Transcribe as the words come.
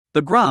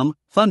The Grom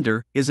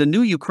Thunder is a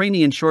new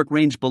Ukrainian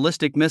short-range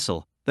ballistic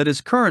missile that is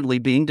currently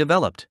being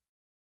developed.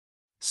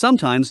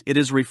 Sometimes it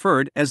is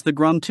referred as the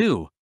Grom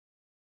 2.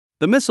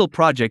 The missile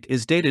project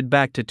is dated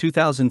back to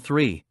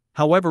 2003,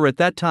 however at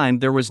that time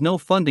there was no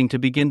funding to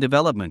begin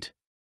development.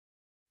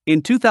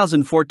 In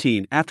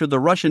 2014, after the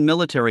Russian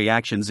military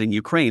actions in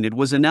Ukraine, it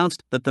was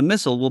announced that the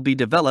missile will be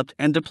developed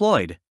and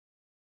deployed.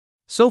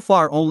 So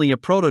far only a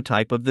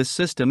prototype of this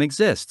system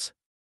exists.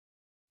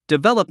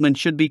 Development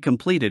should be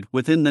completed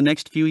within the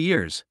next few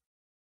years.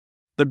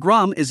 The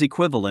Grom is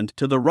equivalent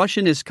to the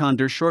Russian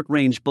Iskander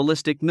short-range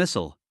ballistic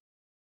missile.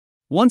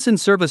 Once in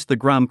service, the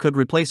Grom could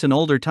replace an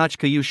older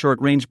Tochka-U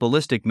short-range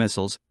ballistic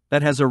missiles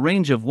that has a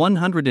range of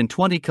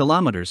 120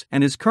 kilometers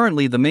and is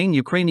currently the main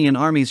Ukrainian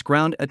Army's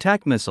ground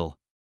attack missile.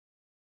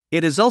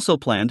 It is also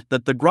planned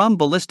that the Grom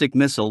ballistic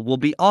missile will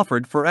be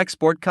offered for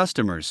export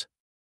customers.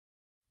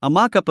 A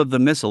mock-up of the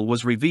missile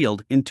was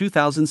revealed in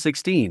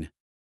 2016.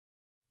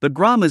 The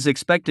Grom is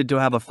expected to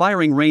have a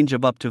firing range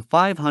of up to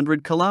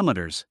 500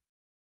 kilometers.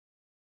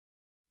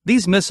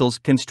 These missiles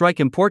can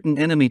strike important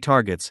enemy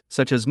targets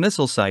such as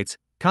missile sites,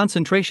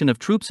 concentration of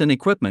troops and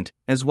equipment,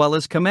 as well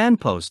as command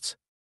posts.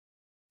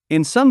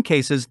 In some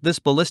cases, this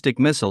ballistic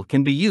missile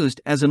can be used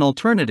as an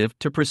alternative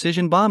to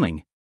precision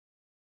bombing.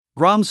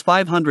 Grom's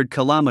 500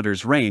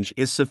 kilometers range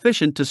is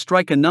sufficient to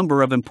strike a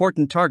number of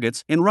important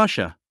targets in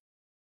Russia.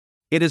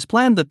 It is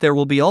planned that there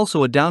will be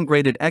also a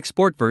downgraded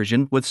export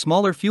version with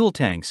smaller fuel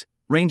tanks,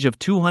 range of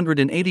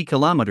 280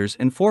 kilometers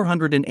and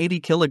 480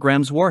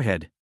 kilograms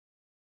warhead.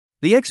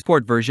 The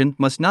export version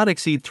must not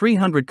exceed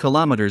 300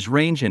 kilometers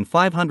range and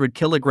 500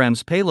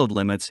 kilograms payload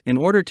limits in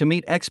order to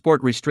meet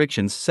export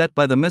restrictions set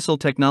by the Missile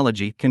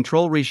Technology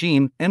Control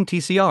Regime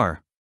 (MTCR).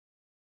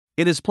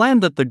 It is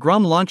planned that the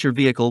Grom launcher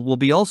vehicle will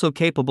be also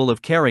capable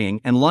of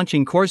carrying and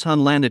launching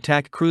Korshun land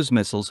attack cruise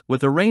missiles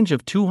with a range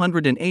of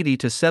 280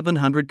 to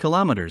 700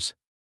 kilometers.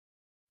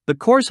 The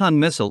Korshun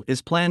missile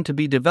is planned to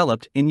be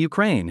developed in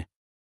Ukraine.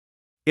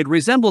 It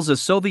resembles a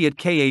Soviet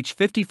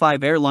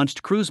Kh-55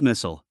 air-launched cruise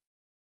missile.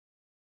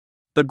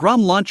 The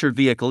Grom launcher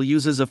vehicle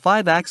uses a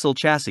 5-axle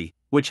chassis,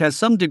 which has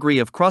some degree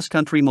of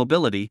cross-country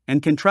mobility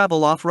and can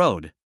travel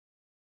off-road.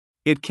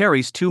 It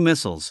carries 2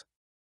 missiles.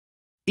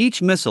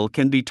 Each missile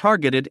can be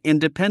targeted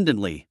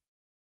independently.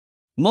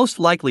 Most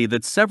likely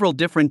that several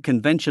different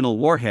conventional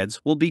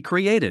warheads will be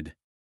created.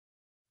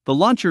 The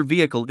launcher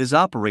vehicle is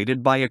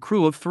operated by a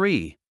crew of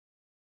 3.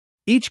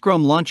 Each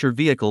Grom launcher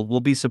vehicle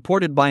will be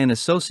supported by an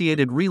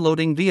associated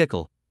reloading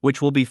vehicle,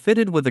 which will be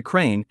fitted with a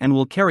crane and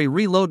will carry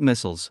reload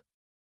missiles.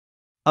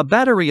 A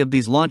battery of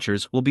these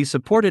launchers will be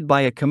supported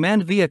by a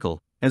command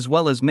vehicle, as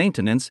well as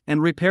maintenance and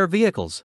repair vehicles.